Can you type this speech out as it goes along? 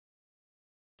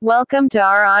Welcome to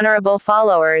our honorable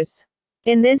followers.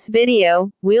 In this video,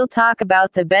 we'll talk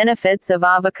about the benefits of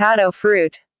avocado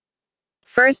fruit.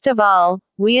 First of all,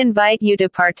 we invite you to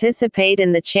participate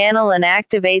in the channel and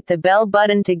activate the bell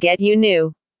button to get you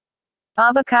new.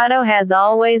 Avocado has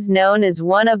always known as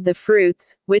one of the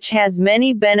fruits, which has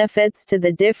many benefits to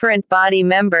the different body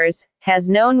members, has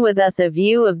known with us a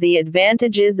view of the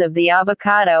advantages of the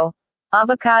avocado.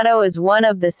 Avocado is one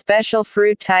of the special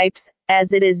fruit types,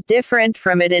 as it is different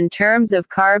from it in terms of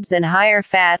carbs and higher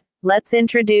fat. Let's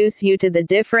introduce you to the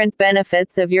different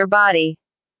benefits of your body.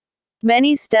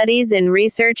 Many studies and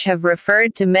research have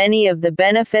referred to many of the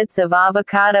benefits of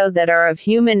avocado that are of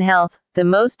human health, the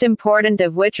most important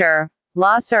of which are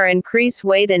loss or increase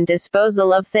weight and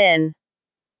disposal of thin.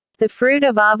 The fruit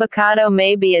of avocado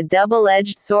may be a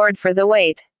double-edged sword for the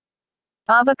weight.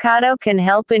 Avocado can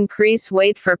help increase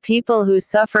weight for people who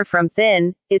suffer from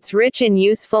thin. It's rich in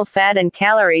useful fat and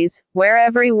calories, where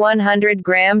every 100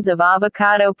 grams of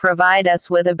avocado provide us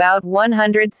with about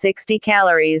 160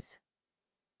 calories.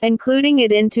 Including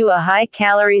it into a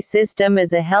high-calorie system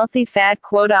as a healthy fat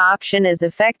quota option is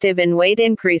effective in weight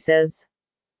increases.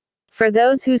 For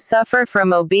those who suffer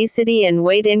from obesity and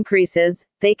weight increases,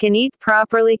 they can eat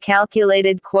properly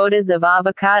calculated quotas of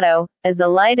avocado, as a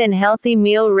light and healthy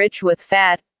meal rich with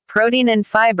fat, protein and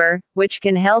fiber, which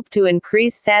can help to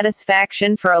increase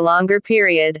satisfaction for a longer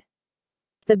period.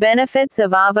 The benefits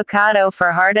of avocado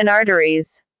for heart and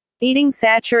arteries. Eating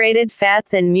saturated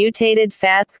fats and mutated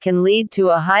fats can lead to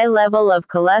a high level of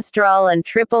cholesterol and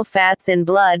triple fats in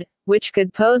blood, which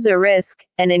could pose a risk,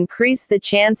 and increase the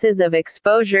chances of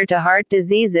exposure to heart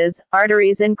diseases,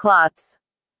 arteries and clots.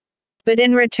 But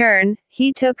in return,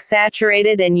 he took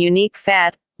saturated and unique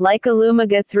fat, like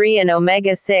omega-3 and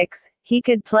omega-6, he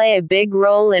could play a big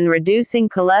role in reducing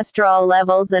cholesterol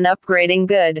levels and upgrading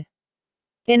good.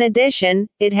 In addition,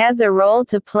 it has a role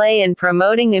to play in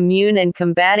promoting immune and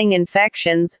combating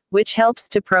infections, which helps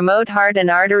to promote heart and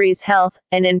arteries health,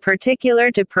 and in particular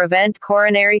to prevent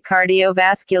coronary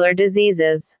cardiovascular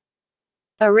diseases.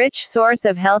 A rich source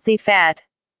of healthy fat.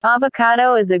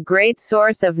 Avocado is a great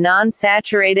source of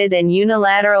non-saturated and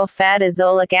unilateral fat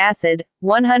azelaic acid,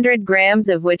 100 grams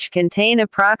of which contain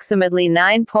approximately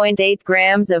 9.8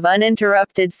 grams of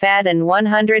uninterrupted fat and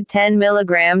 110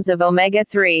 milligrams of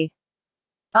omega-3.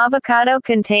 Avocado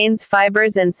contains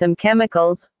fibers and some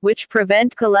chemicals, which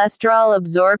prevent cholesterol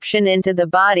absorption into the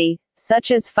body,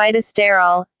 such as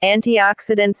phytosterol,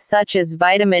 antioxidants such as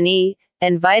vitamin E,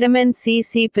 and vitamin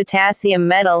C. Potassium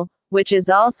metal, which is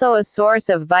also a source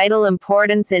of vital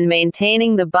importance in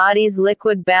maintaining the body's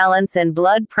liquid balance and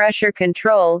blood pressure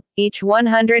control. Each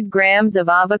 100 grams of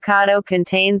avocado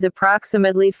contains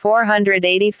approximately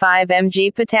 485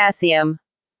 mg potassium.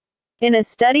 In a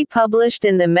study published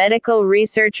in the Medical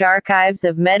Research Archives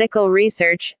of Medical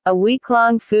Research, a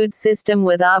week-long food system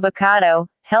with avocado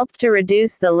helped to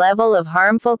reduce the level of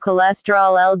harmful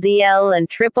cholesterol LDL and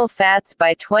triple fats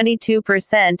by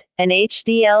 22%, and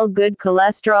HDL good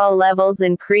cholesterol levels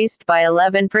increased by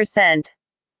 11%.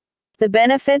 The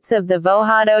benefits of the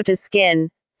avocado to skin.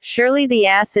 Surely the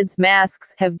acids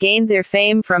masks have gained their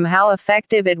fame from how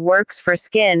effective it works for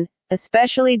skin,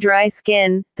 especially dry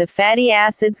skin. The fatty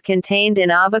acids contained in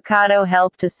avocado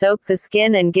help to soak the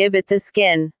skin and give it the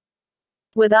skin.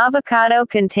 With avocado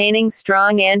containing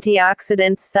strong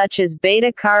antioxidants such as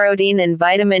beta-carotene and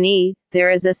vitamin E,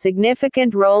 there is a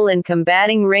significant role in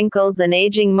combating wrinkles and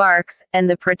aging marks, and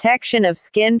the protection of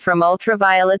skin from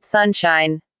ultraviolet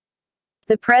sunshine.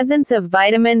 The presence of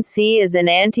vitamin C as an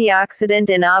antioxidant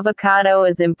in avocado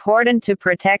is important to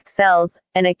protect cells,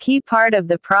 and a key part of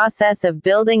the process of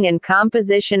building and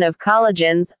composition of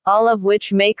collagens, all of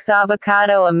which makes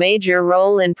avocado a major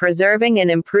role in preserving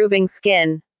and improving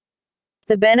skin.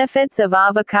 The benefits of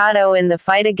avocado in the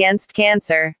fight against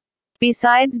cancer.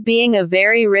 Besides being a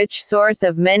very rich source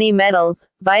of many metals,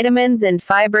 vitamins and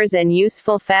fibers and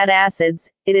useful fat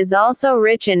acids, it is also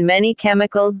rich in many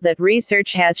chemicals that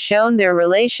research has shown their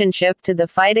relationship to the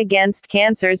fight against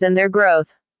cancers and their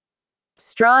growth.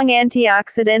 Strong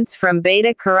antioxidants from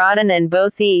beta-carotene and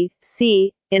both E,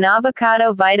 C, in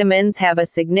avocado vitamins have a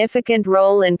significant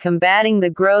role in combating the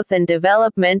growth and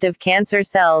development of cancer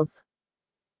cells.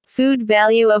 Food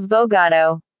value of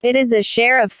avocado. It is a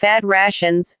share of fat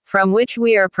rations, from which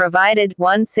we are provided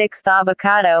 1/6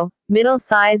 avocado, middle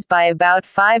size by about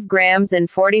 5 grams and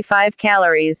 45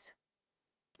 calories.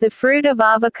 The fruit of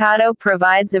avocado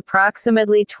provides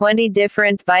approximately 20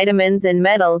 different vitamins and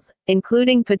metals,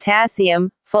 including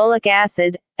potassium, folic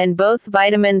acid, and both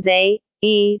vitamins A,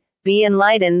 E, B and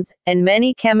lichens, and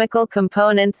many chemical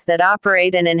components that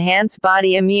operate and enhance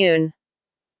body immune.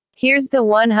 Here's the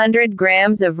 100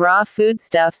 grams of raw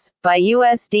foodstuffs, by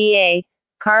USDA.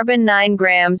 Carbon 9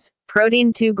 grams,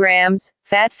 protein 2 grams,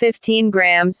 fat 15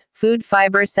 grams, food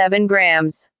fiber 7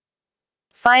 grams.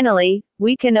 Finally,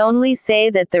 we can only say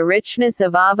that the richness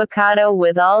of avocado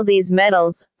with all these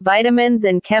metals, vitamins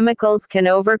and chemicals can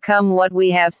overcome what we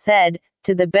have said,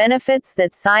 to the benefits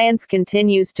that science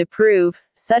continues to prove,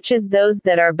 such as those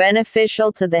that are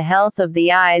beneficial to the health of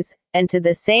the eyes, and to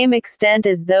the same extent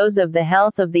as those of the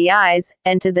health of the eyes,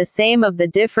 and to the same of the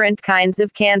different kinds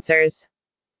of cancers.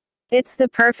 It's the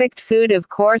perfect food, of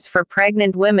course, for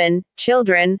pregnant women,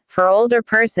 children, for older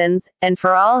persons, and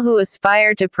for all who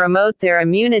aspire to promote their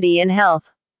immunity and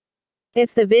health.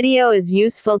 If the video is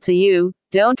useful to you,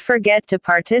 don't forget to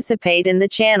participate in the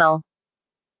channel.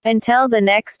 Until the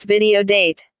next video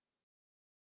date.